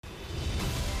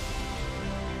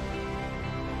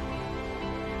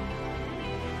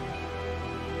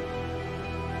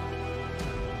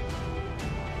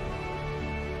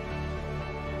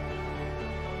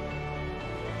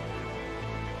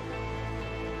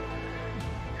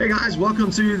Hey guys,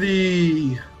 welcome to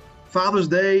the Father's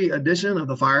Day edition of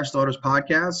the Firestarters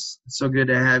podcast. It's so good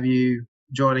to have you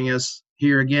joining us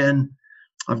here again.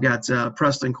 I've got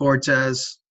Preston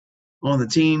Cortez on the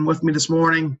team with me this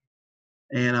morning,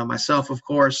 and myself, of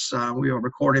course. We are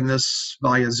recording this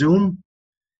via Zoom,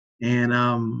 and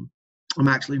I'm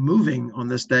actually moving on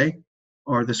this day,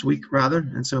 or this week rather,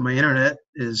 and so my internet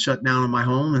is shut down in my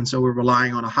home, and so we're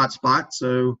relying on a hotspot.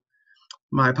 So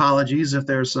my apologies if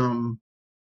there's some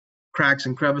cracks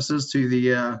and crevices to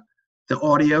the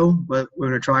audio, but we're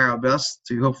going to try our best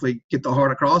to hopefully get the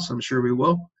heart across. I'm sure we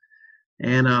will.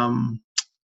 And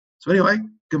so anyway,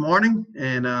 good morning,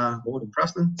 and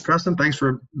Preston, thanks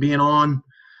for being on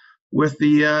with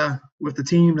the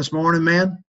team this morning,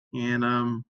 man.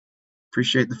 And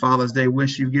appreciate the Father's Day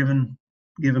wish you've given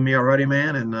me already,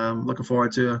 man. And looking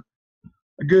forward to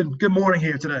a good morning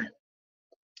here today.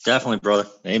 Definitely, brother.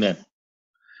 Amen.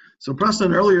 So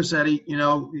Preston earlier said he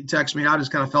texted me. I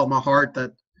just kind of felt in my heart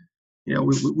that,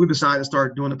 we decided to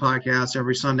start doing the podcast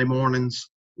every Sunday mornings,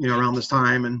 around this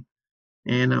time.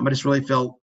 And I just really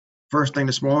felt first thing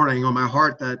this morning on my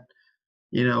heart that,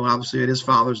 obviously it is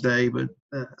Father's Day, but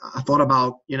I thought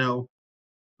about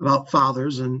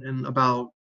fathers and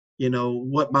about,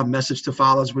 what my message to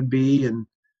fathers would be. And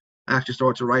I actually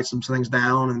started to write some things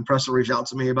down, and Preston reached out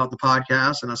to me about the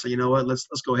podcast. And I said, you know what, let's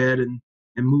go ahead and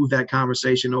move that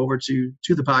conversation over to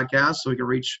the podcast so we can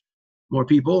reach more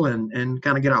people and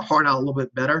kind of get our heart out a little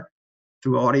bit better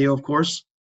through audio, of course.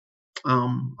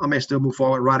 I may still move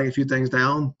forward writing a few things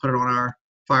down, put it on our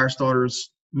Firestarters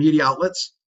media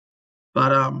outlets.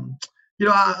 But, I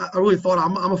really thought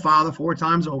I'm a father 4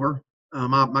 times over.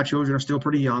 My children are still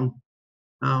pretty young.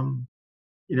 They're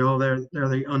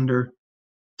the under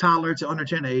toddler to under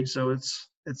 10 age. So it's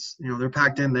they're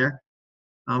packed in there.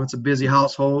 It's a busy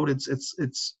household. It's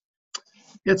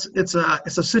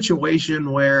a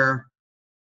situation where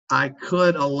I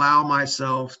could allow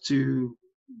myself to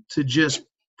just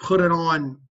put it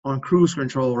on cruise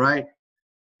control, right?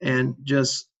 And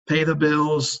just pay the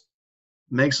bills,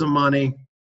 make some money,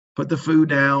 put the food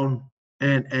down,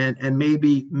 and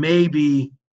maybe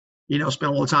spend a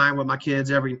little time with my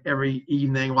kids every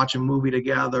evening, watch a movie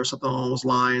together, something along those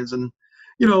lines. And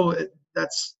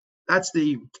that's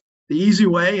the easy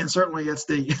way, and certainly it's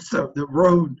the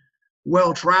road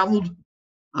well traveled.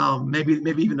 Maybe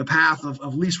even the path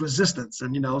of least resistance.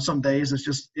 And some days it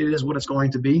is what it's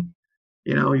going to be.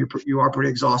 You are pretty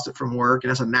exhausted from work,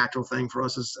 and that's a natural thing for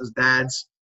us as dads.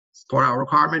 Part of our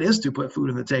requirement is to put food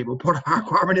on the table. Part of our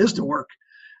requirement is to work.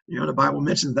 The Bible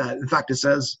mentions that. In fact, it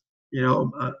says,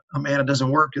 a man that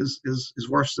doesn't work is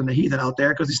worse than the heathen out there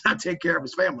because he's not taking care of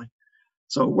his family.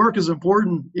 So work is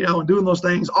important, and doing those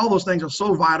things, all those things are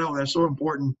so vital and they're so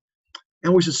important.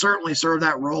 And we should certainly serve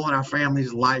that role in our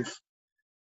family's life.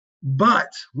 But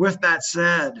with that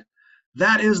said,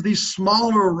 that is the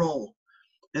smaller role.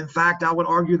 In fact, I would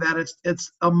argue that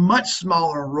it's a much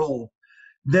smaller role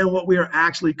than what we are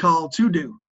actually called to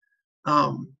do.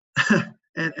 And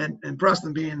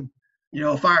Preston being,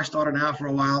 a fire starter now for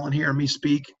a while and hearing me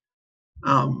speak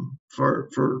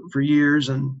for years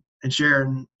and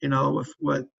sharing, with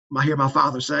what I hear my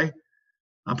father say.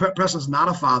 Preston's not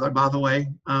a father, by the way.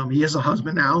 He is a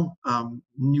husband now,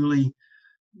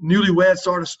 newlywed,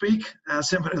 so to speak. As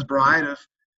him and his bride have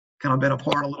kind of been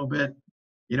apart a little bit,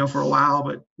 for a while,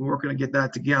 but we're working to get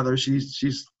that together. She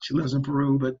lives in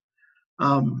Peru, but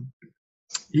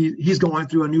he's going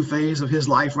through a new phase of his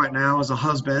life right now as a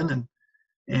husband,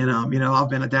 and I've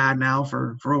been a dad now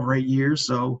for over 8 years,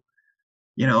 so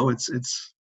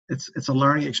it's a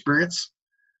learning experience.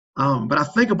 But I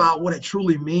think about what it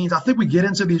truly means. I think we get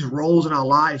into these roles in our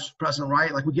lives, Preston,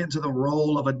 right? Like we get into the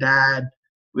role of a dad,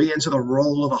 we get into the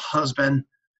role of a husband,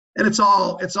 and it's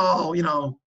all it's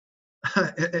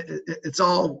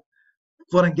all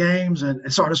fun and games,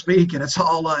 and so to speak, and it's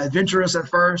all adventurous at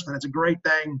first, and it's a great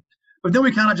thing. But then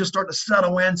we kind of just start to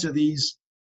settle into these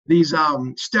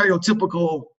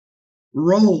stereotypical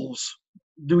roles,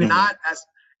 do we not?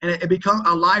 And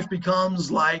our life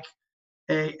becomes like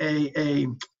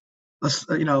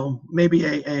maybe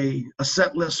a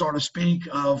set list, so to speak,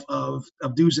 of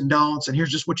do's and don'ts. And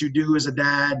here's just what you do as a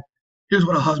dad. Here's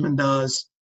what a husband does.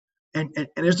 And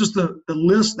it's just the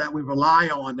list that we rely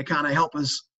on to kind of help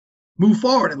us move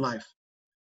forward in life.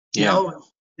 Yeah.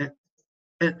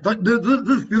 And do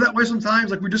that way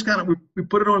sometimes. Like we just kind of we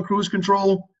put it on cruise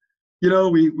control.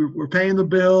 We're paying the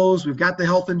bills. We've got the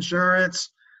health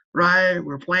insurance, right?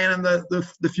 We're planning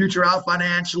the future out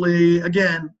financially.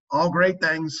 Again, all great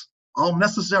things, all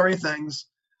necessary things.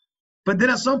 But then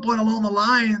at some point along the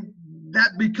line,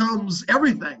 that becomes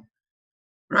everything,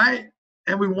 right?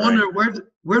 and we wonder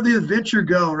where the adventure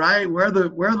go, right? Where the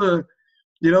where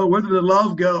did the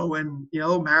love go? And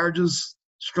marriages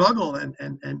struggle,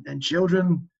 and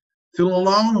children feel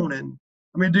alone. And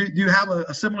I mean, do you have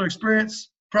a similar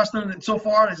experience, Preston? So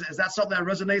far, is that something that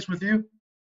resonates with you?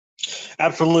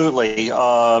 Absolutely.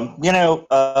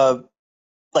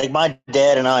 Like my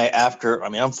dad and I,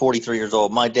 I'm 43 years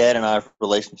old. My dad and I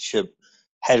relationship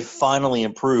had finally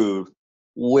improved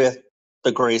with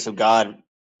the grace of God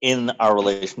in our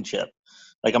relationship.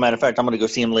 Like a matter of fact, I'm going to go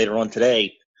see him later on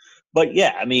today. But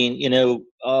yeah, I mean,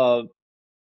 a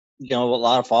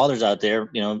lot of fathers out there,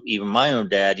 even my own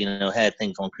dad, had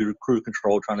things on cruise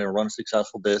control, trying to run a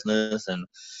successful business, and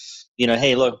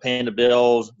hey, look, paying the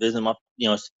bills, visiting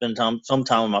spend some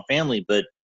time with my family. But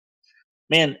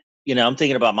man, I'm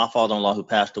thinking about my father-in-law who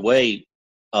passed away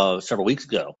several weeks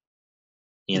ago.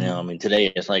 I mean,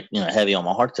 today it's like heavy on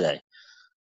my heart today.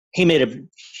 He made a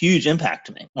huge impact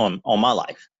to me on my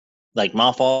life. Like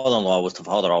my father-in-law was the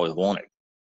father I always wanted.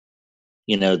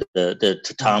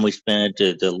 The time we spent,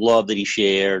 the love that he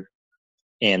shared,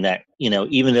 and that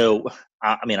even though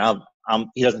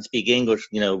he doesn't speak English,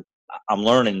 I'm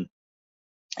learning,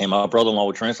 and my brother-in-law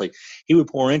would translate. He would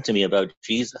pour into me about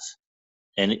Jesus,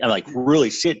 and like really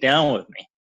sit down with me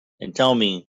and tell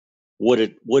me what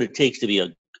it takes to be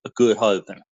a good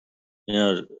husband.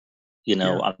 I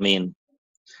mean,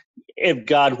 if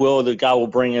God will, that God will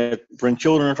bring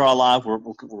children into our life. We're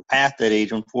past that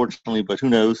age, unfortunately, but who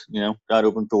knows? God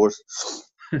opens doors.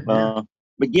 But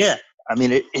yeah, I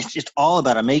mean, it's just all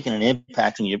about making an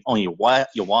impact on your wife,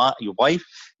 and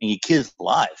your kids'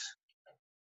 lives.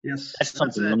 Yes, that's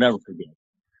something you'll never forget.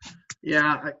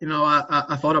 Yeah,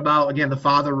 I thought about, again, the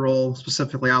father role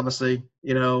specifically, obviously,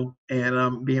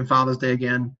 and being Father's Day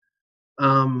again.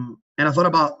 And I thought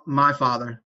about my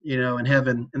father, in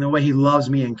heaven, and the way he loves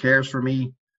me and cares for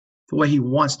me, the way he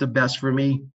wants the best for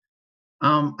me.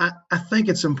 I think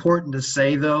it's important to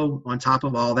say, though, on top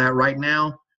of all that right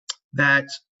now, that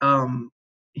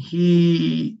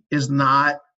he is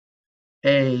not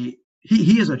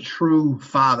he is a true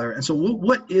father. And so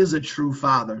what is a true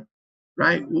father,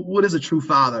 right? What is a true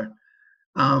father?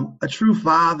 A true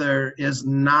father is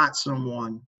not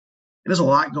someone, and there's a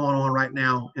lot going on right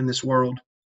now in this world.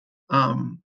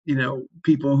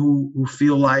 People who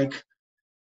feel like,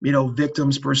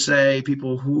 victims per se,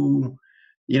 people who,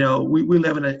 we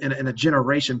live in a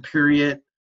generation period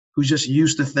who's just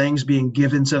used to things being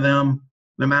given to them,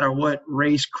 no matter what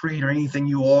race, creed, or anything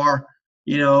you are.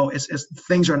 It's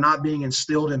things are not being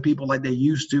instilled in people like they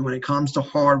used to when it comes to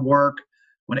hard work,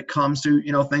 when it comes to,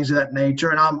 things of that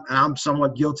nature. And I'm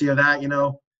somewhat guilty of that,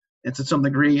 and to some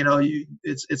degree,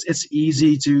 it's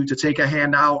easy to take a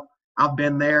handout. I've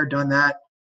been there, done that.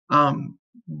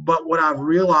 But what I've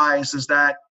realized is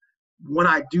that when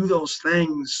I do those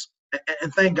things,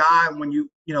 and thank God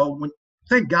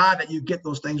thank God that you get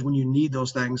those things when you need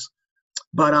those things.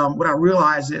 But what I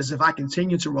realize is if I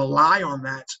continue to rely on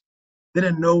that, then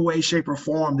in no way, shape, or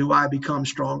form do I become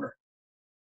stronger.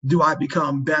 Do I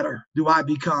become better? Do I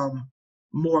become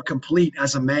more complete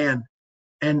as a man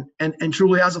and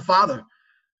truly as a father?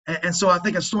 And so I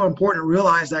think it's so important to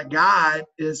realize that God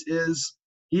is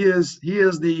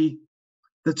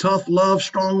the tough love,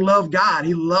 strong love God.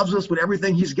 He loves us with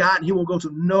everything he's got, and he will go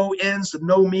to no ends, to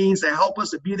no means to help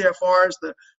us, to be there for us,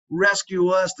 to rescue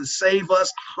us, to save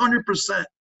us 100%.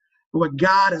 But what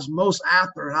God is most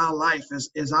after in our life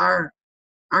is our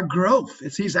growth.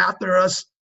 He's after us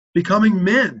becoming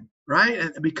men, right?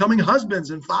 And becoming husbands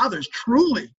and fathers,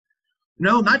 truly.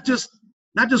 Not just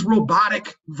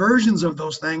robotic versions of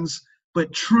those things,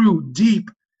 but true,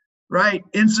 deep, right,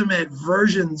 intimate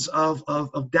versions of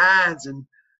dads and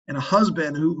a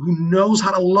husband who knows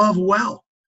how to love well.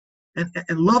 And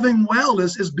loving well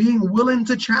is being willing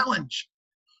to challenge.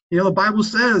 The Bible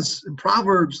says in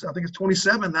Proverbs, I think it's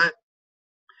 27, that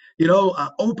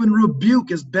open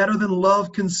rebuke is better than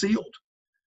love concealed.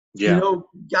 Yeah.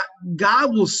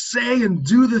 God will say and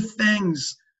do the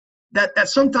things that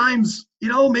sometimes,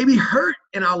 maybe hurt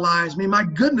in our lives. I mean, my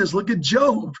goodness, look at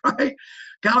Job, right?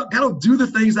 God will do the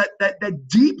things that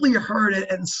deeply hurt,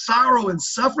 and sorrow and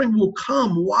suffering will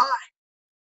come. Why?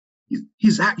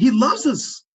 He loves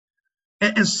us.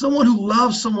 And someone who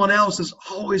loves someone else is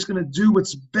always going to do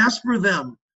what's best for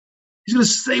them. He's going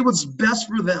to say what's best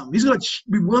for them. He's going to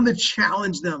be willing to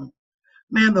challenge them.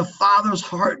 Man, the Father's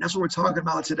heart, that's what we're talking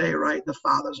about today, right? The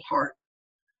Father's heart.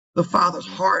 The Father's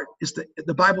heart is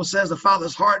the Bible says the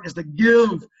Father's heart is to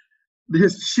give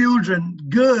his children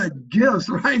good gifts,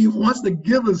 right? He wants to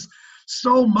give us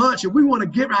so much, and we want to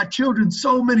give our children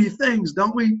so many things,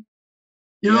 don't we?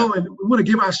 And we want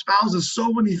to give our spouses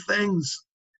so many things.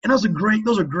 And those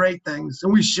are great things.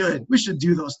 And we should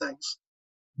do those things,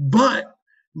 but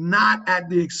not at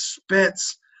the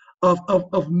expense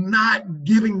of not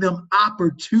giving them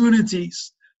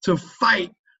opportunities to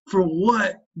fight for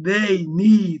what they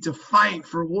need, to fight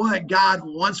for what God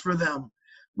wants for them.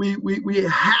 We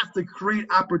have to create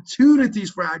opportunities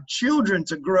for our children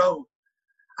to grow,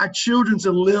 our children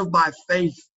to live by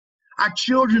faith, our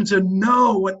children to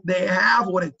know what they have,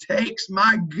 what it takes.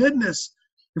 My goodness,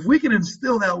 if we can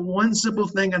instill that one simple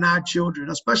thing in our children,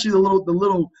 especially the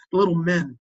little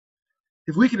men,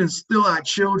 if we can instill our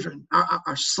children,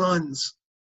 our sons,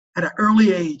 at an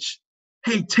early age,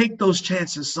 hey, take those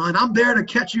chances, son. I'm there to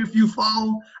catch you if you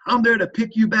fall. I'm there to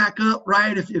pick you back up,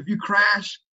 right, if you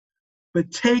crash. But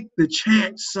take the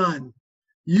chance, son.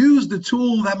 Use the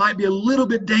tool that might be a little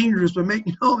bit dangerous, but make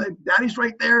you know that daddy's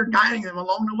right there guiding them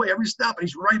along the way every step, and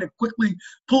he's ready to quickly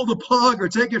pull the plug or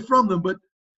take it from them. But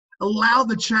allow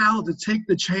the child to take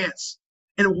the chance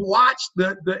and watch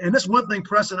and that's one thing,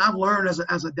 Preston, I've learned as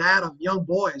a dad of young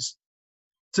boys,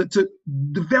 to the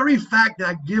very fact that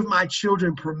I give my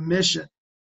children permission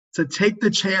to take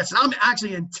the chance. And I'm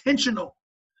actually intentional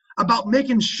about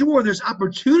making sure there's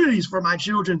opportunities for my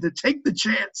children to take the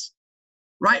chance,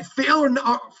 right? Fail or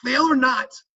not,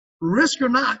 risk or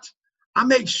not. I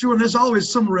make sure there's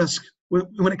always some risk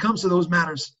when it comes to those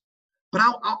matters. But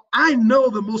I know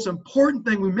the most important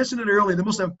thing, we mentioned it earlier, the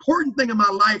most important thing in my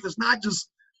life is not just,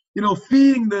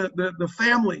 feeding the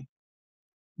family,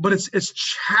 but it's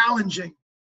challenging,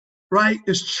 right?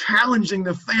 It's challenging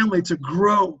the family to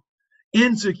grow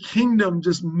into kingdom,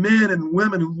 just men and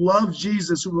women who love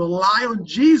Jesus, who rely on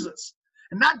Jesus,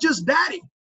 and not just daddy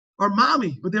or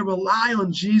mommy, but they rely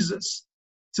on Jesus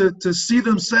to see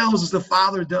themselves as the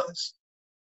Father does,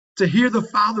 to hear the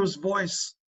Father's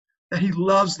voice, that he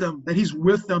loves them, that he's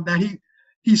with them, that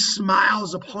he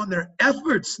smiles upon their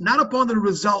efforts, not upon their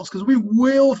results, because we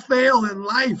will fail in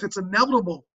life. It's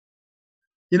inevitable.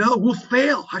 We'll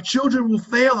fail. Our children will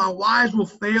fail. Our wives will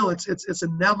fail. It's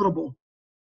inevitable.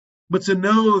 But to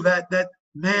know that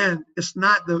man, it's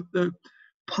not the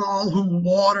Paul who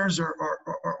waters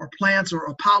or plants, or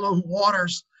Apollo who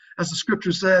waters, as the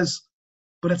scripture says,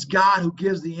 but it's God who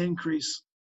gives the increase.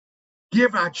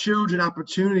 Give our children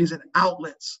opportunities and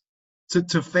outlets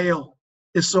to fail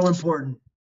is so important.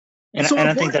 And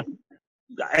I think that,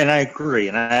 and I agree,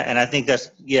 and I think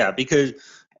that's, because,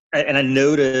 and I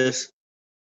notice,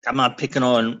 I'm not picking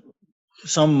on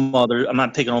some mothers,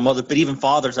 but even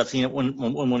fathers, I've seen it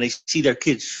when they see their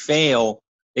kids fail,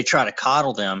 they try to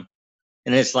coddle them,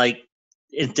 and it's like,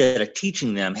 instead of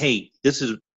teaching them, hey, this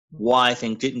is why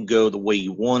things didn't go the way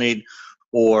you wanted,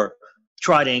 or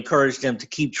try to encourage them to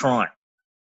keep trying,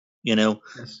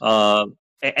 Yes.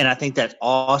 And I think that's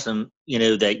awesome,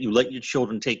 that you let your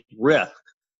children take risks,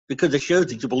 because it shows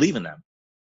that you believe in them.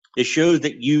 It shows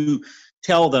that you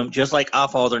tell them, just like our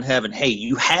Father in heaven, hey,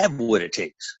 you have what it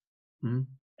takes. Mm-hmm.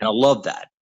 And I love that.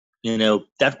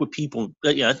 That's what people,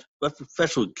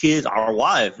 especially kids, our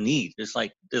wives need. It's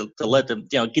like to let them,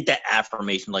 get that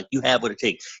affirmation, like you have what it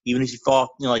takes. Even if you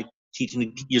fall, like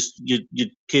teaching your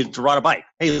kids to ride a bike.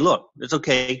 Hey, look, it's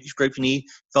okay. You scrape your knee,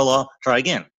 fell off, try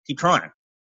again. Keep trying.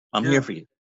 I'm here for you.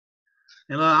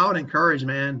 And I would encourage,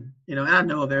 man, and I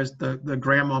know there's the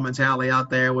grandma mentality out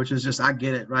there, which is just, I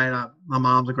get it, right? My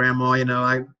mom's a grandma,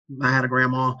 I had a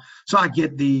grandma. So I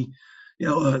get the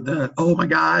oh my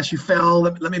gosh, you fell.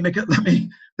 Let me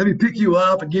pick you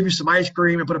up and give you some ice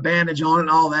cream and put a bandage on it and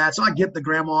all that. So I get the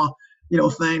grandma,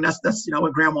 thing. That's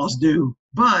what grandmas do.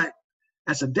 But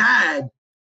as a dad,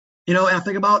 and I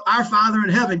think about our Father in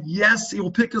heaven. Yes, he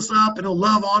will pick us up and he'll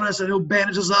love on us and he'll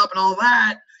bandage us up and all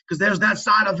that, because there's that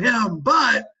side of him.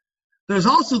 But there's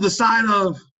also the side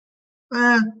of,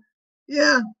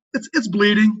 it's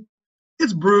bleeding,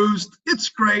 it's bruised, it's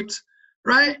scraped,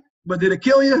 right? But did it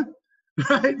kill you?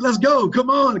 Right? Let's go. Come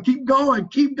on. Keep going.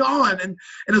 And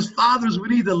as fathers, we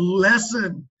need to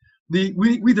lessen the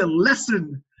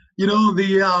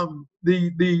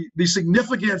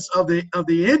significance of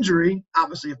the injury.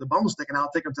 Obviously, if the bone's sticking out,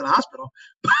 take them to the hospital.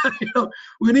 But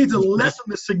we need to lessen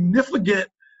the significance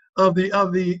of the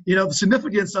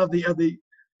significance of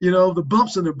the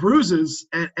bumps and the bruises,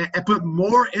 and put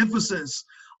more emphasis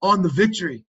on the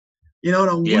victory.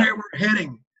 On where we're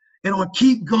heading. And on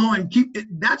keep going,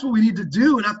 that's what we need to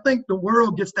do. And I think the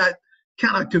world gets that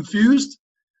kind of confused,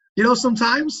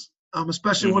 sometimes,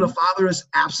 especially when a father is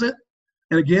absent.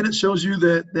 And again, it shows you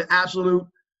the absolute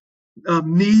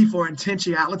need for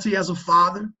intentionality as a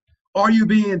father. Are you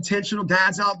being intentional,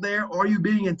 dads out there? Are you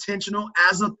being intentional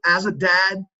as a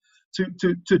dad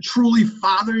to truly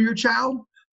father your child?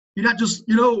 You're not just,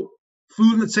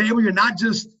 food on the table. You're not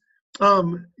just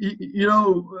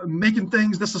making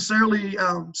things necessarily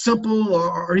simple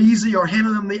or easy, or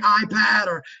handing them the iPad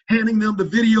or handing them the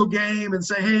video game and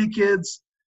say, hey, kids,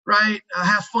 right,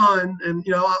 have fun. And,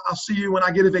 I'll see you when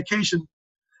I get a vacation.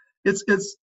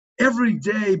 It's every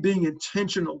day being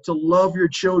intentional to love your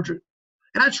children.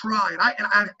 And I try.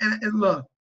 And look,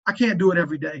 I can't do it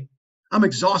every day. I'm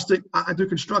exhausted. I do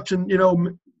construction,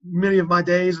 many of my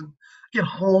days, and I get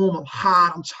home, I'm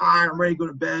hot, I'm tired, I'm ready to go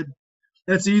to bed.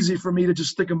 And it's easy for me to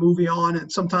just stick a movie on,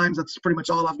 and sometimes that's pretty much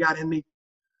all I've got in me.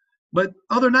 But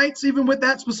other nights, even with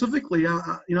that specifically,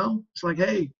 it's like,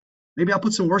 hey, maybe I'll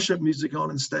put some worship music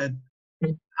on instead.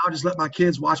 I'll just let my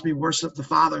kids watch me worship the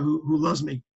Father who loves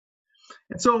me.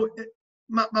 And so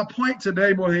my point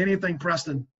today, more than anything,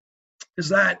 Preston, is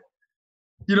that,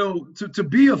 to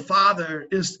be a father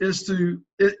is to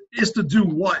do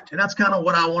what? And that's kind of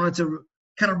what I wanted to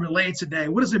kind of relay today.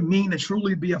 What does it mean to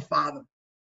truly be a father?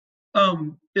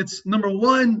 It's number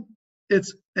one, and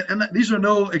these are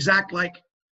no exact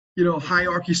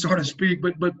hierarchy, so to speak,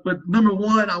 but number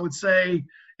one, I would say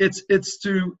it's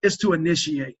to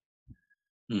initiate.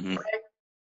 Mm-hmm.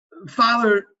 Right?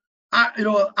 Father,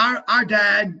 our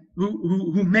dad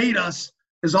who made us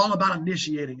is all about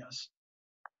initiating us,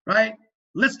 right?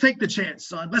 Let's take the chance,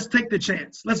 son. Let's take the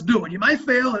chance. Let's do it. You might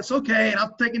fail. It's okay. And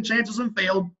I've taken chances and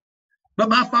failed. But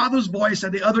my Father's voice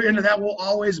at the other end of that will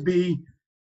always be,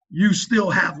 you still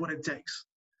have what it takes,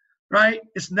 right?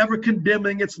 It's never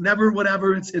condemning. It's never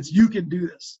whatever. It's you can do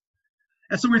this.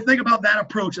 And so we think about that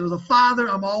approach. And as a father,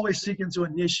 I'm always seeking to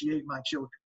initiate my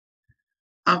children.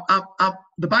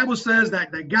 The Bible says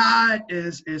that God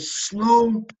is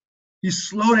slow. He's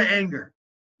slow to anger,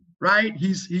 right?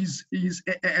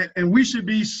 And we should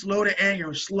be slow to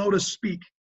anger, slow to speak,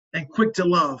 and quick to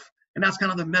love. And that's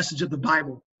kind of the message of the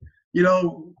Bible.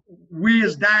 We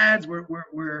as dads, we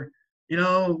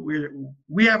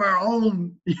have our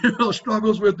own,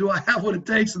 struggles with, do I have what it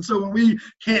takes? And so when we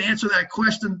can't answer that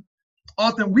question,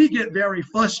 often we get very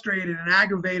frustrated and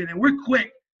aggravated, and we're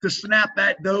quick to snap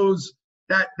at those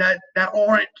that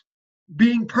aren't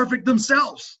being perfect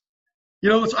themselves.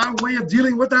 It's our way of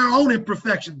dealing with our own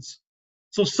imperfections.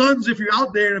 So sons, if you're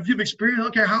out there and if you've experienced, I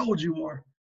don't care how old you are,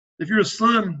 if you're a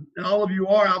son, and all of you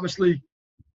are, obviously,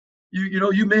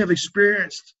 you may have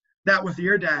experienced that with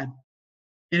your dad,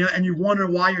 and you wonder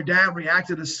why your dad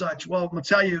reacted as such. Well, I'm gonna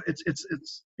tell you,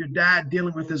 it's your dad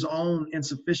dealing with his own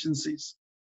insufficiencies.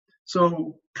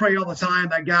 So pray all the time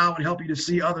that God would help you to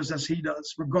see others as he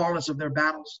does, regardless of their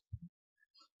battles.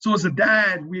 So as a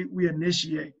dad, we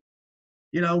initiate.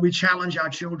 We challenge our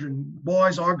children,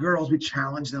 boys or girls. We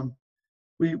challenge them.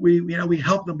 We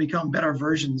help them become better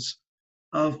versions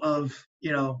of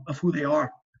who they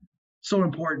are. So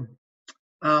important.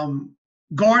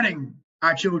 Guarding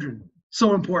our children,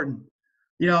 so important.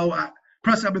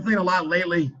 Preston, I've been thinking a lot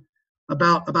lately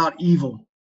about evil,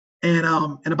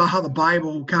 and about how the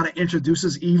Bible kind of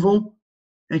introduces evil,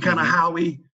 and kind of how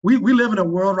we live in a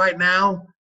world right now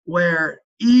where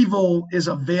evil is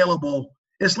available.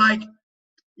 It's like,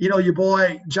 your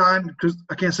boy John,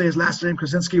 I can't say his last name,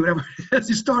 Krasinski, whatever it is,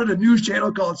 he started a news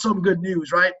channel called Some Good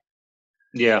News, right?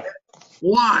 Yeah.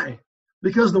 Why?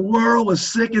 Because the world is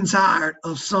sick and tired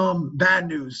of some bad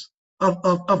news,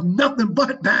 of nothing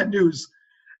but bad news.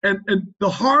 And the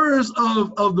horrors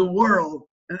of the world,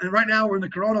 and right now we're in the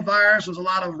coronavirus, there's a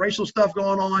lot of racial stuff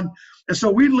going on. And so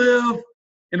we live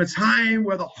in a time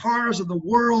where the horrors of the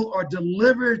world are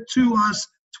delivered to us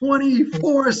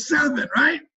 24/7,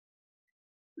 right?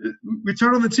 We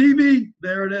turn on the TV,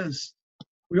 there it is.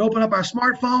 We open up our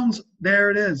smartphones,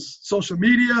 there it is. Social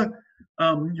media,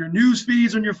 your news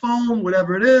feeds on your phone,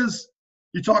 whatever it is.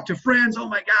 You talk to friends, oh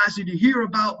my gosh, did you hear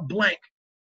about blank?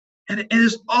 And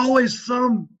there's always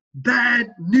some bad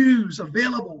news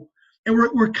available, and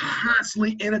we're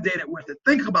constantly inundated with it.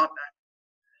 Think about that.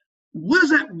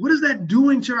 What is that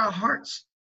doing to our hearts?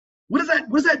 What is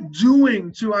that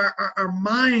doing to our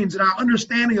minds and our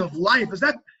understanding of life? Is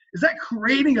that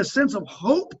creating a sense of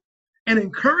hope and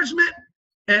encouragement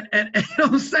and you know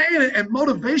what I'm saying, and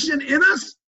motivation in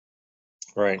us?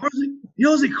 Right. Or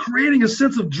is it creating a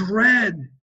sense of dread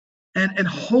and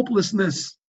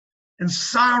hopelessness and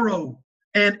sorrow,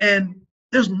 and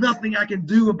there's nothing I can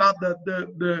do about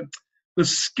the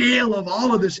scale of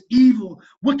all of this evil?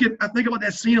 I think about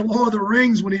that scene in Lord of the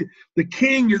Rings when the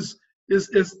king is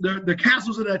the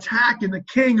castle's an attack, and the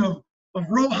king of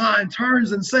Rohan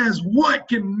turns and says, what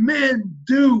can men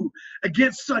do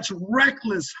against such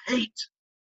reckless hate?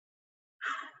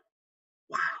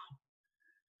 Wow.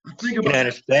 I think about that.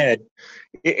 It's sad.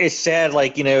 It's sad,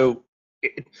 like,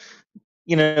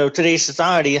 today's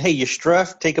society, hey, you're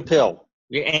stressed, take a pill.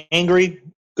 You're angry,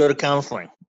 go to counseling.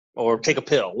 or take a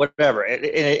pill, whatever.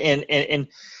 And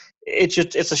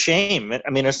it's a shame. I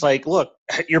mean, it's like, look,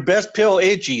 your best pill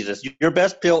is Jesus. Your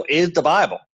best pill is the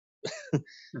Bible.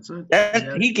 That's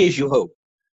it. He gives you hope.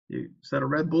 Instead of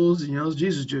Red Bulls, it's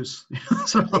Jesus juice.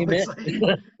 That's what I always say.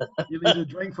 You need to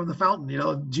drink from the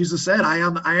fountain. Jesus said, "I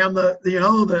am the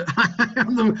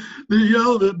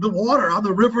water. I'm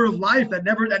the river of life that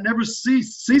never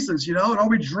ceases." And are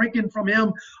we drinking from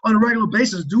Him on a regular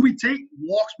basis? Do we take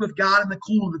walks with God in the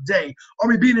cool of the day? Are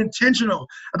we being intentional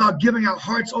about giving our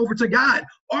hearts over to God?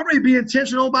 Are we being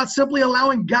intentional about simply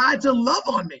allowing God to love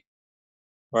on me?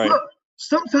 Right. Look,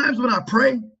 sometimes when I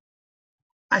pray,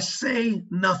 I say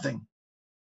nothing.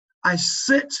 I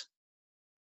sit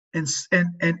and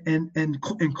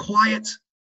quiet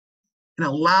and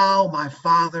allow my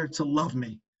Father to love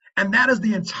me. And that is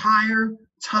the entire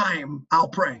time I'll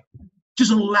pray.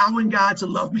 Just allowing God to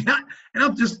love me. And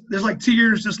I'm just, there's like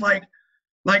tears, just like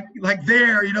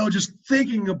there, just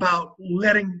thinking about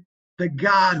letting the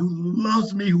God who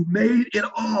loves me, who made it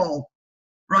all,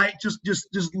 right? Just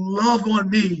love on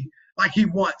me like He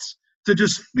wants. To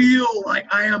just feel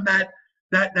like I am that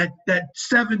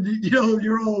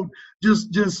 70-year-old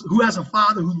just who has a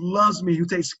Father who loves me, who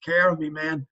takes care of me,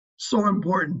 man. So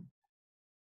important.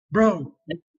 Bro.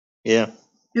 Yeah.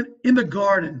 In the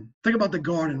garden, think about the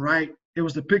garden, right? It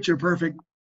was the picture perfect,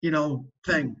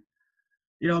 thing.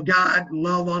 God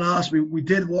loved on us. We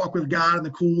did walk with God in the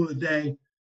cool of the day.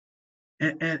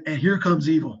 And here comes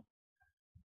evil,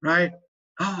 right?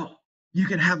 Oh, you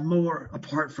can have more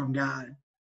apart from God.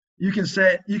 You can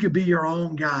be your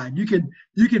own God. You can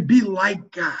be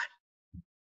like God,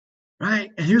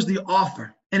 right? And here's the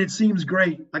offer, and it seems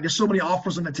great. Like there's so many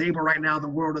offers on the table right now the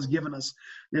world has given us.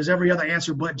 There's every other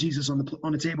answer but Jesus on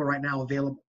the table right now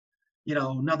available.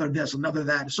 Another this, another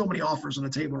that. There's so many offers on the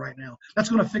table right now. That's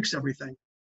going to fix everything.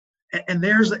 And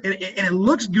it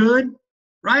looks good,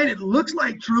 right? It looks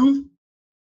like truth,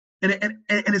 and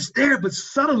it's there, but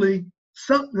subtly,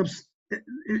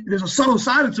 there's a subtle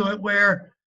side to it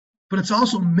but it's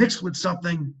also mixed with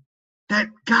something that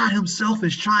God Himself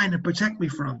is trying to protect me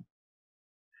from.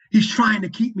 He's trying to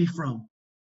keep me from.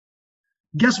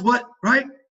 Guess what, right?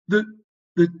 The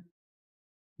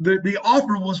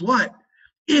offer was what?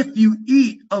 If you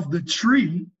eat of the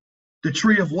tree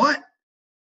of what?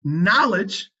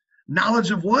 Knowledge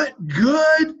of what?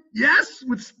 Good. Yes,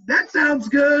 that sounds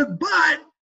good, but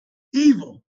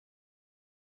evil.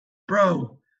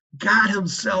 Bro, God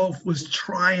Himself was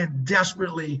trying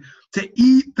desperately to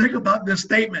eat. Think about this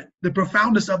statement, the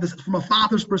profoundness of this from a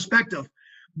father's perspective.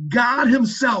 God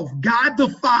Himself, God the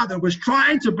Father, was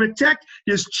trying to protect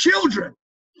His children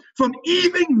from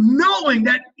even knowing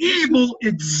that evil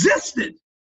existed.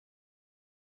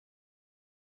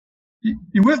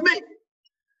 You with me?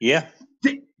 Yeah.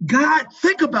 God,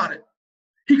 think about it.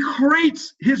 He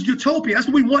creates His utopia. That's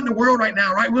what we want in the world right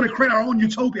now, right? We're going to create our own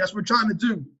utopia. That's what we're trying to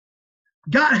do.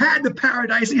 God had the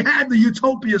paradise. He had the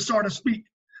utopia, so to speak.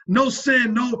 No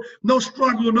sin, no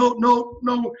struggle,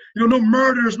 no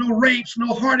murders, no rapes,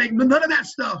 no heartache, none of that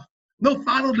stuff. No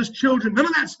fatherless children, none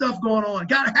of that stuff going on.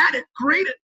 God had it,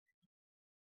 created.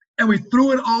 And we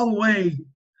threw it all away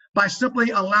by simply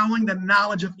allowing the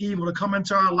knowledge of evil to come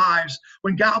into our lives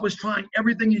when God was trying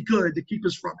everything He could to keep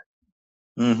us from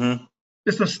it. Mm-hmm.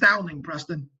 It's astounding,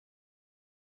 Preston.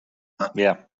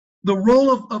 Yeah. The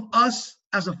role of us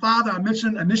as a father, I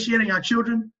mentioned initiating our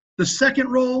children. The second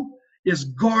role is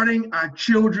guarding our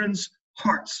children's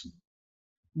hearts,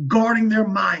 guarding their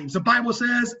minds. The Bible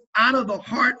says, out of the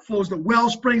heart flows the well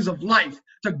springs of life.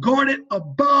 To guard it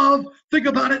above, think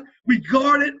about it, we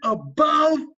guard it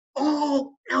above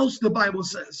all else, the Bible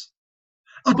says.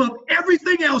 Above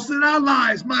everything else in our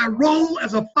lives, my role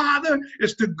as a father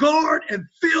is to guard and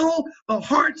fill the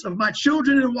hearts of my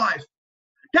children and wife.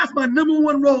 That's my number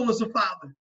one role as a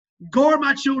father. Guard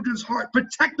my children's heart,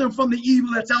 protect them from the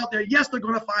evil that's out there. Yes, they're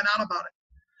going to find out about it.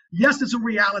 Yes, it's a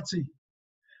reality,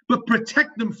 but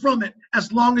protect them from it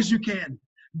as long as you can.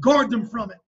 Guard them from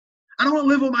it. I don't want to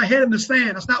live with my head in the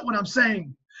sand. That's not what I'm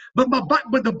saying. But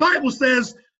the Bible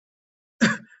says,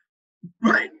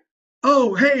 right?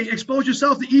 Oh, hey, expose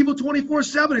yourself to evil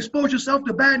 24/7. Expose yourself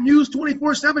to bad news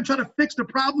 24/7. Try to fix the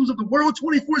problems of the world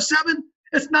 24/7.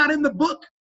 It's not in the book.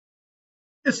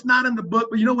 It's not in the book.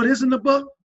 But you know what is in the book?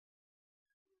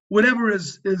 Whatever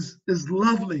is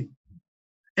lovely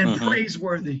and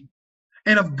praiseworthy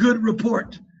and of good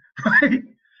report, right?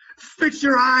 Fix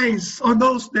your eyes on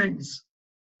those things,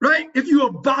 right? If you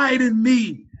abide in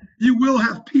me, you will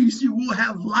have peace. You will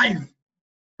have life,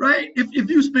 right? If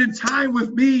you spend time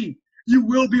with me, you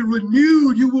will be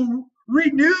renewed. You will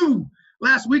renew.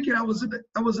 Last weekend, I was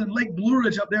in Lake Blue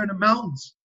Ridge up there in the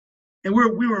mountains. and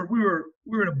we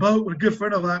were in a boat with a good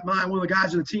friend of mine, one of the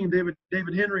guys on the team, David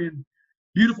Henry, and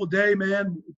beautiful day,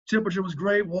 man. Temperature was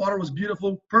great, water was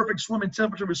beautiful, perfect swimming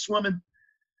temperature. We're swimming.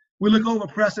 We look over,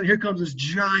 Preston. Here comes this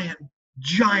giant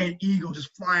eagle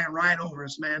just flying right over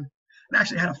us, man. And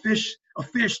actually had a fish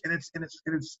in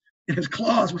its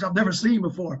claws, which I've never seen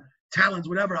before, talons,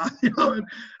 whatever. And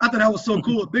I thought that was so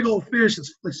cool. A big old fish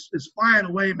is flying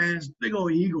away, man. It's a big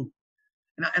old eagle.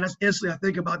 And that's instantly I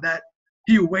think about that.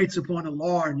 He who waits upon the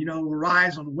Lord, will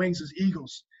rise on wings as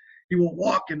eagles. He will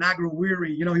walk and not grow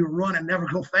weary. He will run and never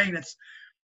grow faint.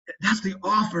 That's the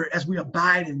offer as we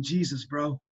abide in Jesus,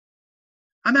 bro.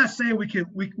 I'm not saying we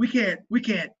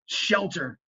can't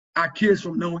shelter our kids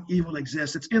from knowing evil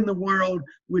exists. It's in the world.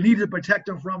 We need to protect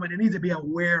them from it and need to be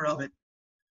aware of it.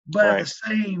 But At the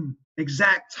same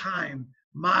exact time,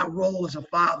 my role as a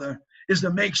father is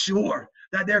to make sure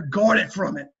that they're guarded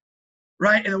from it,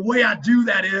 right? And the way I do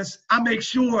that is I make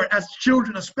sure, as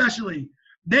children especially,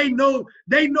 they know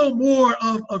more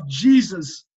of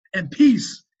Jesus and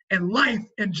peace and life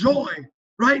and joy,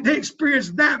 right? They experience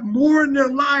that more in their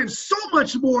lives, so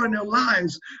much more in their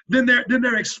lives than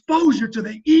their exposure to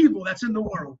the evil that's in the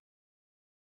world.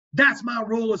 That's my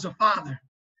role as a father,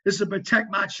 is to protect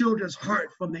my children's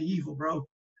heart from the evil, bro.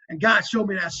 And God showed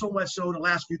me that so much so the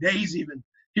last few days even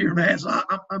here, man. So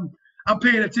I'm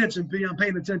paying attention, P. I'm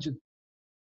paying attention.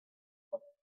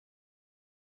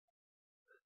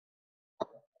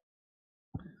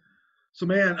 So,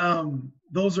 man,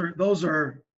 those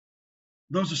are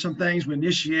some things we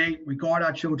initiate. We guard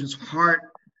our children's heart.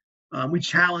 We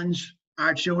challenge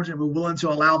our children. We're willing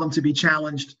to allow them to be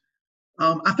challenged.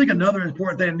 I think another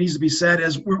important thing that needs to be said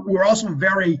is we're also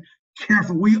very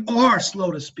careful. We are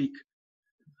slow to speak.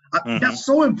 That's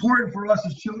so important for us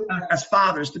as children, as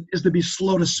fathers, is to be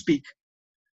slow to speak.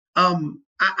 I'm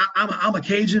a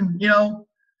Cajun,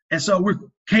 and so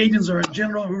Cajuns are in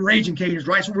general, we're raging Cajuns,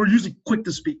 right? So we're usually quick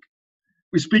to speak.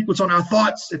 We speak what's on our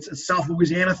thoughts. It's a South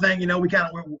Louisiana thing,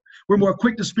 we're more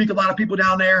quick to speak. A lot of people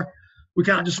down there, we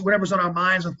kind of just whatever's on our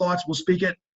minds and thoughts, we'll speak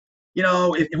it.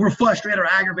 If we're frustrated or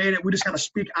aggravated, we just kind of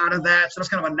speak out of that. So that's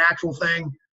kind of a natural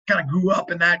thing. Kind of grew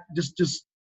up in that just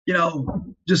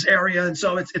area, and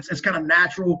so it's kind of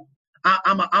natural.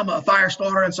 I'm a fire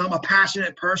starter, and so I'm a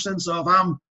passionate person. So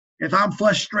if I'm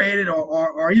frustrated,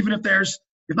 or even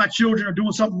if my children are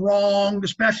doing something wrong,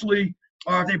 especially,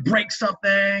 or if they break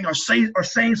something or saying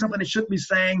something they shouldn't be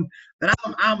saying, then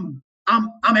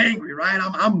I'm angry, right?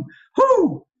 I'm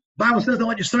Bible says don't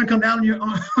let your sun come down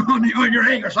on your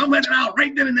anger. So I'm letting it out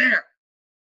right then and there.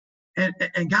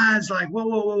 And God's like,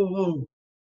 whoa.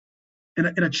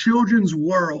 In a children's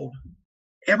world,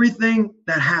 everything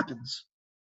that happens,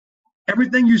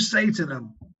 everything you say to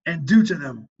them and do to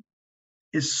them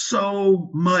is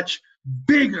so much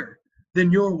bigger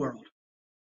than your world.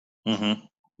 Mm-hmm.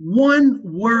 One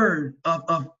word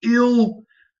of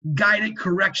ill-guided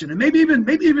correction, and maybe even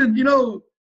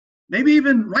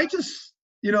righteous,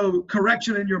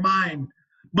 correction in your mind,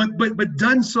 but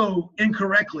done so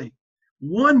incorrectly.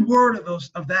 One word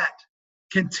of that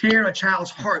can tear a child's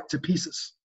heart to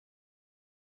pieces.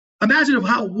 Imagine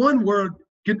how one word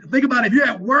think about it. If you're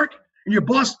at work and your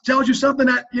boss tells you something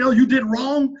that you did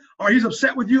wrong, or he's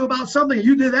upset with you about something and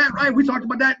you did that right. We talked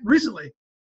about that recently.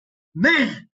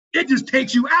 Man, it just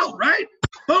takes you out, right?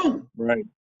 Boom. Right.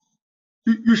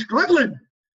 You're struggling.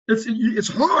 It's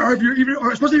hard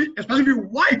especially if your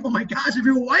wife. Oh my gosh, if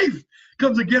your wife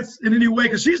comes against in any way,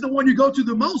 because she's the one you go to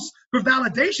the most for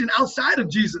validation outside of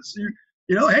Jesus.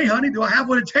 Hey, honey, do I have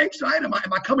what it takes? Right? Am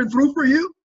I coming through for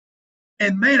you?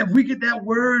 And man, if we get that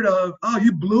word of, oh,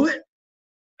 you blew it,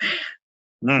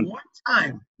 man, one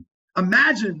time,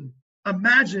 imagine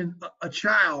a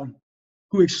child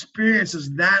who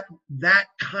experiences that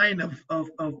kind of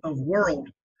world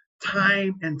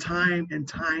time and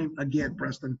time again,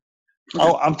 Preston.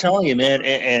 Oh, I'm telling you, man.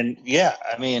 And yeah,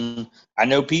 I mean, I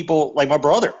know people like my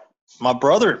brother. My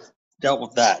brother dealt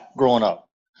with that growing up.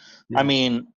 Yeah. I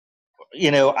mean,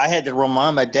 I had to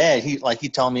remind my dad. He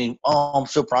told me, "Oh, I'm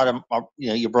so proud of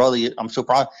your brother. I'm so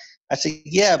proud." I said,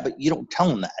 "Yeah, but you don't tell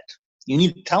him that. You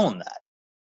need to tell him that.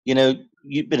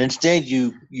 But instead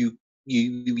you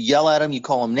yell at him. You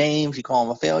call him names. You call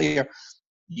him a failure.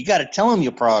 You got to tell him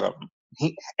you're proud of him."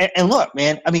 And look,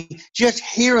 man. I mean, just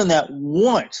hearing that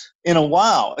once in a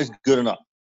while is good enough.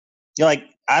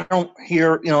 I don't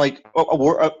hear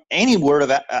any word of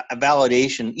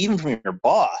validation, even from your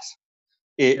boss.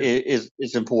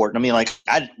 Is important. I mean,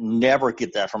 I never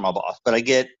get that from my boss, but I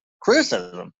get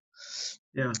criticism.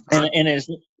 Yeah. And as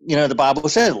the Bible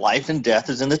says, life and death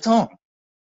is in the tongue.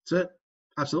 That's it.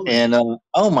 Absolutely. And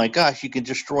oh my gosh, you can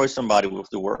destroy somebody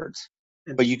with the words,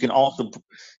 but you can also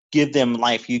give them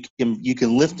life. You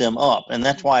can lift them up, and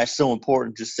that's why it's so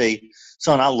important to say,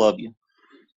 "Son, I love you."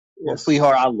 Well, Yes.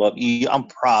 sweetheart, I love you. I'm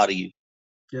proud of you.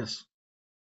 Yes.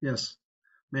 Yes.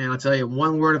 Man, I tell you,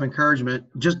 one word of encouragement,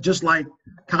 just like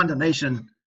condemnation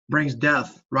brings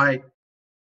death, right?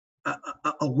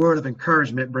 A word of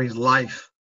encouragement brings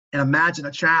life. And imagine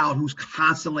a child who's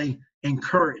constantly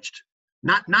encouraged,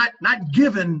 not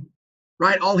given,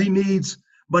 right, all he needs,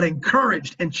 but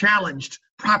encouraged and challenged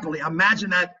properly. Imagine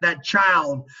that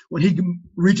child when he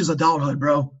reaches adulthood,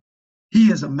 bro.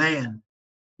 He is a man,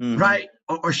 right?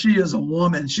 Or she is a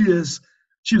woman. She is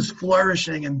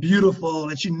flourishing and beautiful,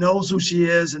 and she knows who she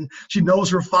is, and she knows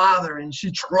her father, and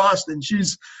she trusts, and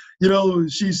she's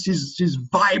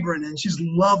vibrant, and she's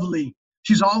lovely.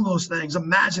 She's all those things.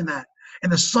 Imagine that.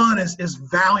 And the son is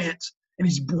valiant, and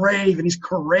he's brave, and he's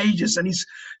courageous, and he's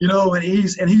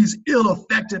ill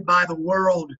affected by the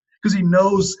world because he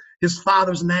knows his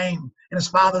father's name, and his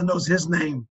father knows his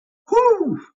name.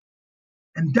 Whoo!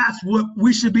 And that's what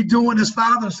we should be doing as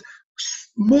fathers.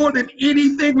 More than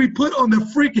anything we put on the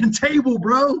freaking table,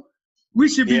 bro. We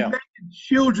should be making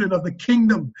children of the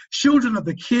kingdom, children of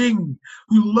the king,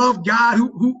 who love God,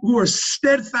 who are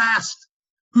steadfast,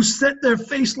 who set their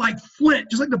face like flint,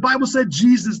 just like the Bible said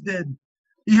Jesus did.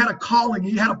 He had a calling,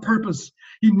 he had a purpose,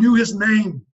 he knew his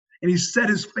name, and he set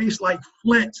his face like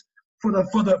flint for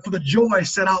the joy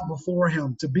set out before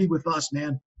him to be with us,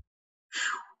 man.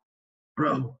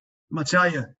 Bro, I'm gonna tell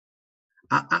you,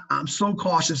 I'm so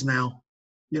cautious now.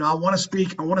 I want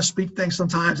to speak things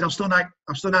sometimes, and I'm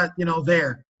still not,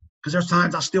 there, because there's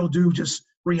times I still do just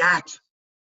react.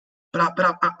 But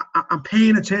I'm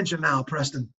paying attention now,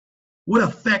 Preston. What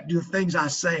effect do the things I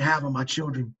say have on my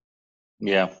children?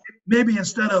 Yeah. Maybe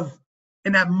instead of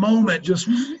in that moment just,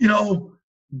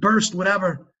 burst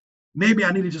whatever, maybe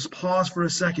I need to just pause for a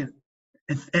second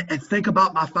and think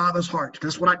about my father's heart.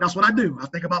 That's what I do. I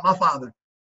think about my father.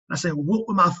 I say, what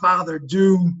would my father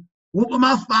do? What would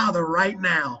my father right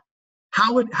now?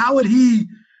 How would he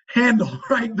handle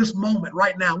this moment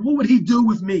right now? What would he do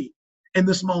with me in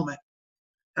this moment?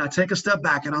 And I take a step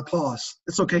back and I pause.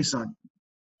 It's okay, son.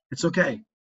 It's okay.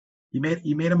 You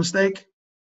made a mistake.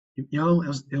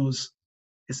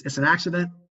 It's an accident.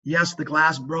 Yes, the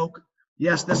glass broke.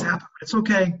 Yes, this happened. It's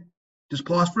okay. Just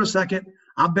pause for a second.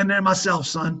 I've been there myself,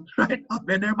 son. Right? I've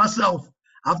been there myself.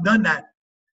 I've done that.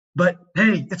 But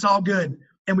hey, it's all good.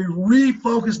 And we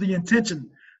refocus the intention.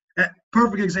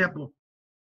 Perfect example.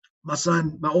 My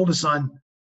oldest son,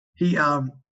 we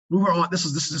were on, this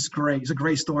is great. It's a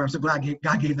great story. I'm so glad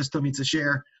God gave this to me to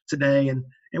share today. And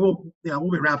we'll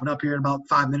be wrapping up here in about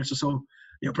 5 minutes or so,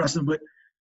 Preston. But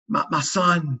my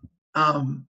son,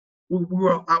 we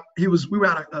were out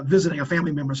visiting a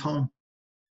family member's home.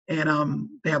 And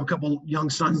they have a couple young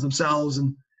sons themselves,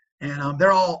 and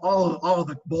they're all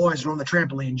the boys are on the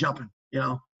trampoline jumping,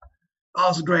 Oh,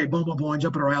 it's great, boom, boom, boom,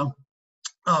 jumping around.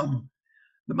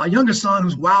 My youngest son,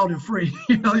 who's wild and free,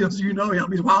 him, he's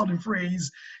wild and free.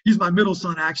 He's my middle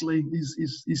son, actually.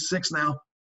 He's 6 now.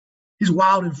 He's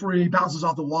wild and free, bounces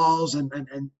off the walls, and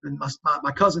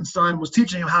my cousin's son was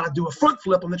teaching him how to do a front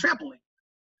flip on the trampoline.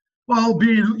 Well,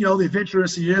 being the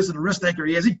adventurous he is and the risk taker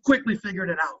he is, he quickly figured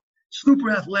it out.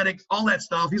 Super athletic, all that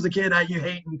stuff. He's the kid that you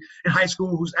hate in high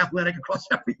school who's athletic across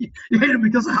everything. You hate him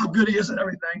because of how good he is and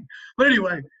everything. But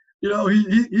anyway, he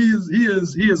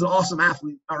is an awesome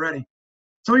athlete already.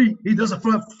 So he does a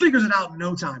front, figures it out in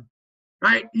no time,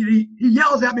 right? He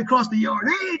yells at me across the yard,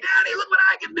 "Hey, Daddy, look what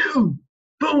I can do!"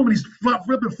 Boom, he's front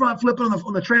flipping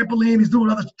on the trampoline. He's doing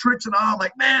other tricks and all. I'm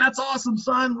like, man, that's awesome,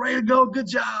 son. Way to go, good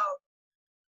job.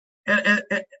 And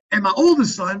my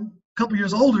oldest son, a couple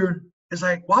years older, is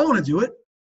like, well, I want to do it.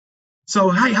 So,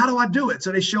 hey, how do I do it?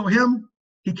 So they show him.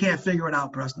 He can't figure it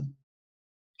out, Preston.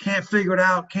 Can't figure it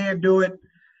out. Can't do it.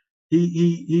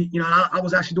 I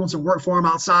was actually doing some work for him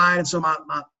outside. And so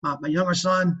my younger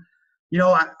son,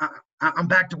 I'm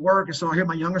back to work. And so I hear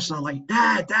my younger son like,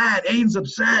 Dad, Aiden's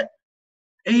upset.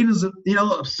 Aiden's,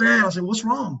 upset. I said, what's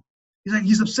wrong? He's like,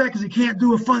 he's upset because he can't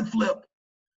do a front flip.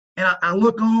 And I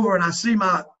look over and I see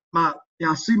my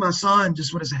son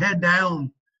just with his head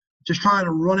down, just trying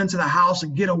to run into the house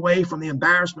and get away from the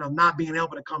embarrassment of not being able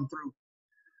to come through.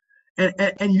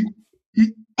 And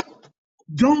you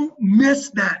don't miss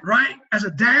that, right? As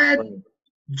a dad,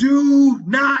 do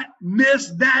not miss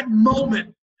that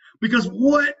moment, because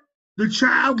what the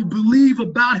child will believe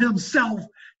about himself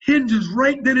hinges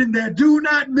right then and there. Do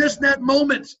not miss that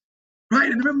moment,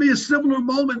 right? And there may be a similar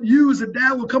moment you as a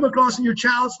dad will come across in your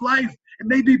child's life. It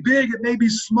may be big, it may be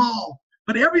small,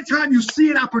 but every time you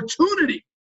see an opportunity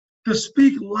to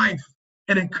speak life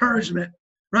and encouragement,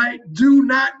 right? Do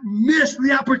not miss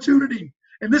the opportunity.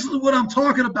 And this is what I'm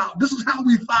talking about. This is how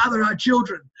we father our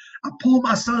children. I pulled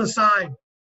my son aside.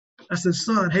 I said,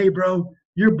 son, hey, bro,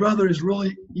 your brother is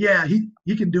really, yeah,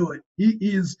 he can do it.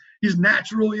 He's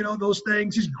natural, you know, those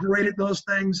things. He's great at those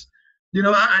things. You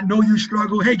know, I know you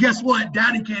struggle. Hey, guess what?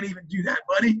 Daddy can't even do that,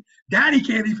 buddy. Daddy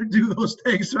can't even do those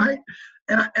things, right?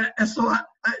 And so, I,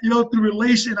 you know, through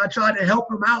relation, I tried to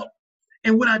help him out.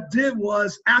 And what I did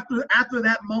was, after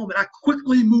that moment, I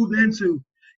quickly moved into,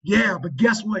 yeah, but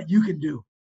guess what you can do?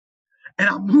 And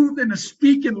I moved into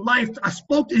speaking life. I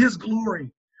spoke to his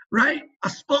glory, right? I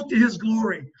spoke to his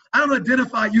glory. I don't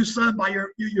identify you, son, by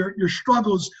your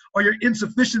struggles or your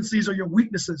insufficiencies or your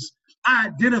weaknesses. I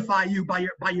identify you by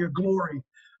your glory,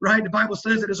 right? The Bible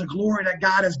says that there's a glory that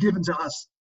God has given to us.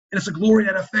 And it's a glory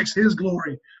that affects his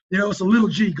glory. You know, it's a little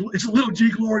g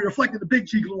glory reflecting the big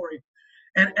G glory.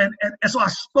 And so I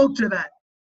spoke to that.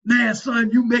 Man,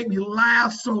 son, you make me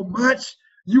laugh so much.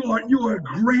 You are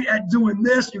great at doing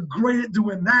this. You're great at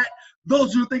doing that.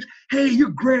 Those are the things. Hey, you're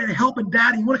great at helping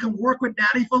daddy. You want to come work with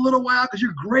daddy for a little while? Because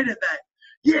you're great at that.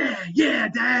 Yeah,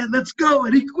 dad, let's go.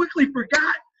 And he quickly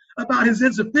forgot about his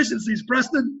insufficiencies,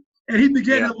 Preston. And he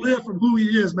began to live from who he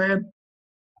is, man.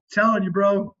 Telling you,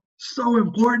 bro, so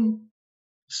important,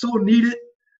 so needed.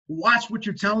 Watch what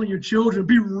you're telling your children.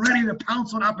 Be ready to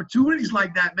pounce on opportunities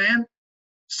like that, man.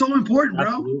 So important, bro.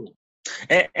 Absolutely.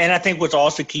 And I think what's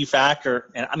also a key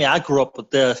factor, and I mean, I grew up with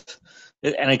this,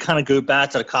 and I kind of go back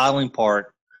to the coddling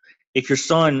part. If your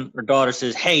son or daughter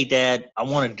says, hey, dad, I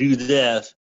want to do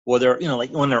this, or they're, you know, like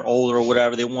when they're older or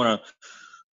whatever, they want to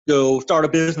go start a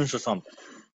business or something.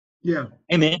 Yeah.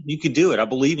 Hey, man, you can do it. I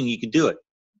believe in you can do it.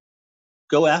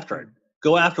 Go after it.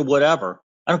 Go after whatever.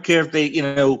 I don't care if they, you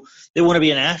know, they want to be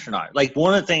an astronaut. Like,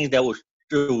 one of the things that was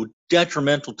so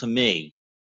detrimental to me,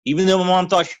 even though my mom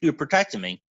thought she was protecting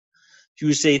me, she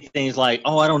would say things like,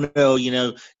 oh, I don't know, you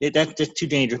know, that's just too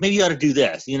dangerous. Maybe you ought to do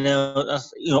this, you know,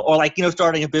 or like, you know,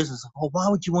 starting a business. Oh, why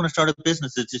would you want to start a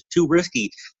business? It's just too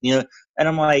risky, you know. And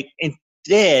I'm like,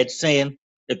 instead saying,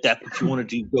 if that's what you want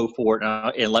to do, go for it,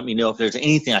 and let me know if there's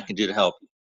anything I can do to help you.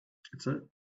 That's it.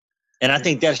 And I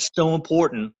think that's so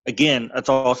important. Again, that's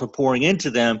also pouring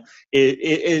into them.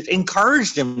 It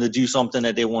encourage them to do something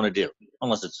that they want to do,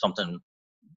 unless it's something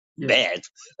bad.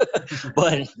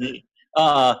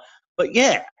 But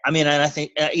yeah, I mean, and I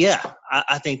think,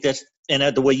 I think that's,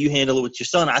 and the way you handle it with your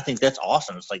son, I think that's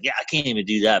awesome. It's like, yeah, I can't even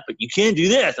do that, but you can do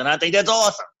this, and I think that's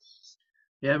awesome.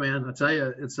 Yeah, man, I tell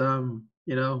you, it's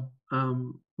you know,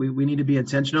 we need to be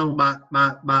intentional. My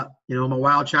you know, my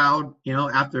wild child, you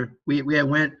know, after we had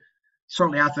went,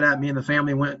 certainly after that, me and the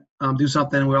family went do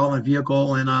something. We're all in a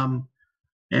vehicle, and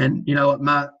you know,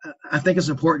 I think it's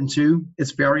important too.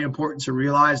 It's very important to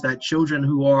realize that children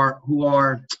who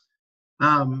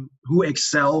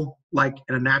excel, like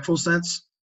in a natural sense,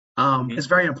 it's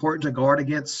very important to guard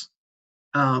against,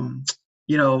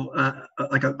 you know,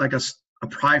 like a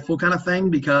prideful kind of thing,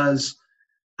 because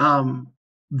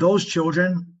those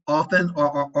children often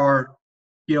are,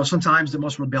 you know, sometimes the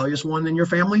most rebellious one in your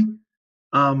family.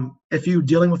 If you're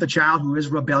dealing with a child who is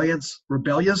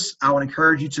rebellious, I would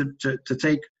encourage you to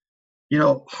take, you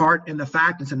know, heart in the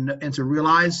fact and to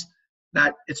realize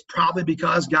that it's probably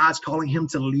because God's calling him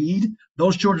to lead.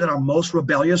 Those children that are most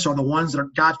rebellious are the ones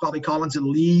that God's probably calling to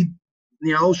lead,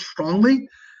 you know, strongly.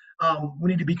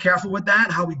 We need to be careful with that,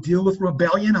 how we deal with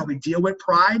rebellion, how we deal with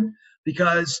pride,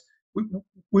 because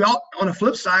we all, on the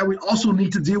flip side, we also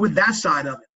need to deal with that side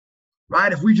of it,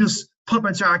 right? If we just put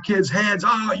into our kids' heads,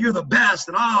 oh, you're the best,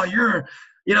 and oh, you're,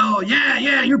 you know,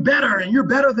 yeah, you're better, and you're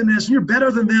better than this, and you're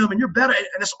better than them, and you're better, and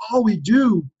that's all we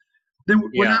do, then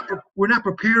we're not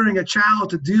preparing a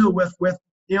child to deal with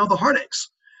you know, the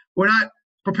heartaches. We're not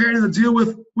preparing them to deal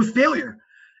with failure.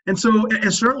 And so,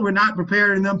 and certainly we're not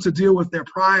preparing them to deal with their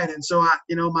pride. And so,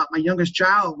 you know, my youngest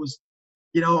child was,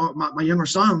 you know, my younger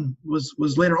son was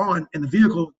later on in the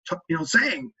vehicle, you know,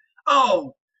 saying,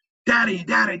 oh, daddy, you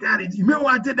remember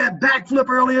when I did that backflip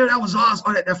earlier? That was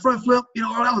awesome. Or that front flip, you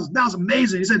know, that was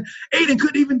amazing. He said, Aiden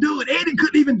couldn't even do it. I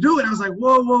was like,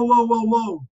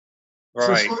 whoa.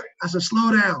 Right. So I said,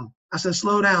 slow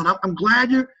down. I'm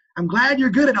glad you're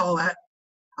good at all that.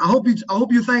 I hope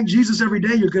you thank Jesus every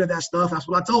day you're good at that stuff. That's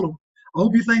what I told him. I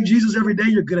hope you thank Jesus every day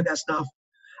you're good at that stuff.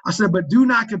 I said, but do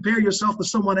not compare yourself to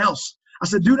someone else. I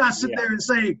said, do not sit there and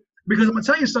say, because I'm going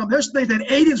to tell you something, there's things that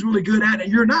Aiden's really good at and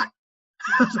you're not.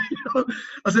 I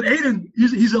said, Aiden,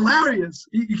 he's hilarious.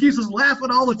 He keeps us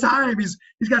laughing all the time. He's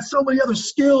got so many other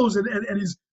skills, and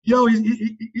he's, you know,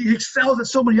 he excels at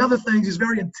so many other things. He's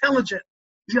very intelligent.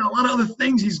 He's got a lot of other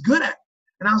things he's good at.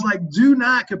 And I was like, do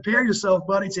not compare yourself,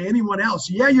 buddy, to anyone else.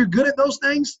 Yeah, you're good at those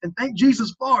things, and thank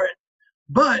Jesus for it.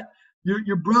 But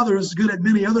your brother is good at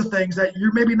many other things that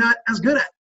you're maybe not as good at.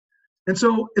 And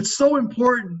so it's so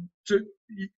important to,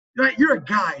 right? You're a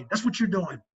guide. That's what you're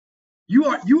doing. You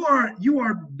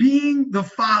are being the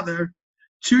father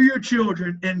to your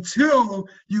children until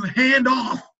you hand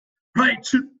off, right,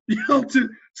 to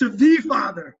the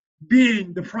father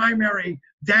being the primary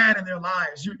dad in their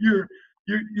lives. You're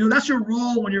that's your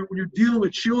role when you're dealing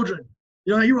with children.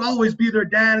 You always be their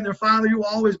dad and their father. You will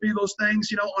always be those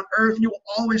things, on earth. You will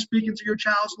always speak into your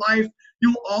child's life.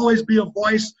 You will always be a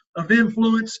voice of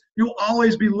influence. You'll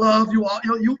always be loved. You'll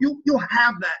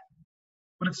have that.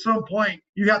 But at some point,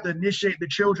 you have to initiate the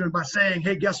children by saying,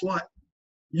 hey, guess what?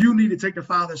 You need to take the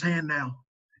father's hand now.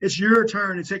 It's your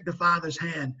turn to take the father's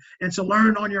hand and to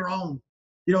learn on your own,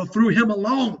 through him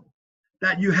alone,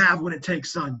 that you have what it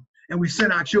takes, son. And we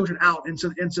send our children out into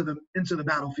the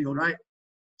battlefield, right?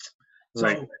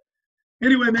 Right. So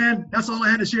anyway, man, that's all I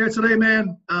had to share today,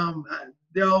 man.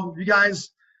 You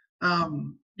guys,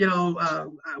 we're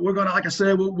gonna, like I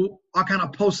said, I'll kind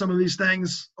of post some of these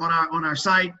things on our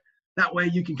site. That way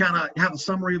you can kind of have a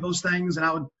summary of those things, and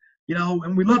I would,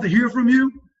 and we'd love to hear from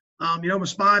you.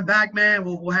 Respond back, man.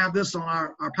 We'll have this on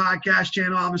our podcast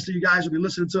channel. Obviously, you guys will be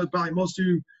listening to it. Probably most of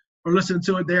you are listening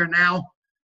to it there now.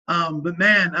 But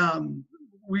man,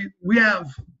 we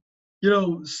have,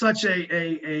 such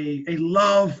a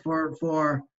love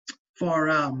for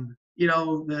the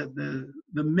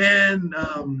men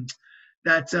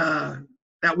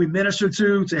that we minister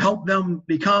to help them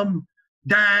become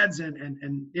dads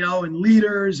and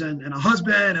leaders and a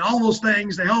husband and all those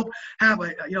things, to help have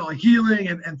a healing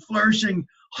and flourishing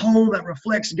home that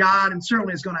reflects God. And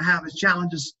certainly it's going to have its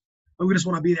challenges, but we just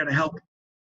want to be there to help.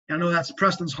 And I know that's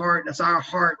Preston's heart. That's our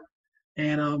heart.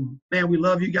 And man, we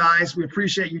love you guys. We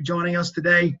appreciate you joining us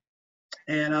today.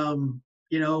 And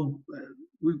we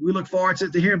look forward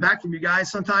to hearing back from you guys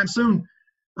sometime soon.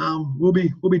 We'll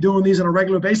be doing these on a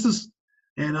regular basis.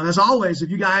 And as always, if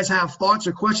you guys have thoughts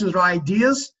or questions or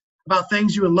ideas about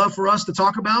things you would love for us to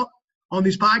talk about on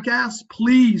these podcasts,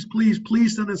 please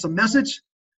send us a message.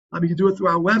 You can do it through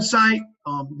our website,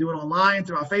 do it online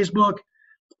through our Facebook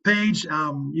page.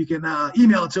 You can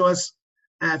email it to us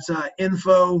at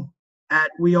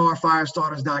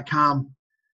info@wearefirestarters.com.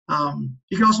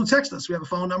 You can also text us. We have a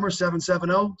phone number,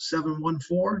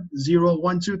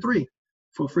 770-714-0123.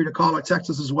 Feel free to call or text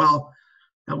us as well.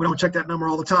 We don't check that number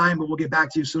all the time, but we'll get back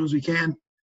to you as soon as we can.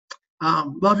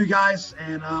 Love you guys,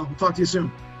 and we'll talk to you soon.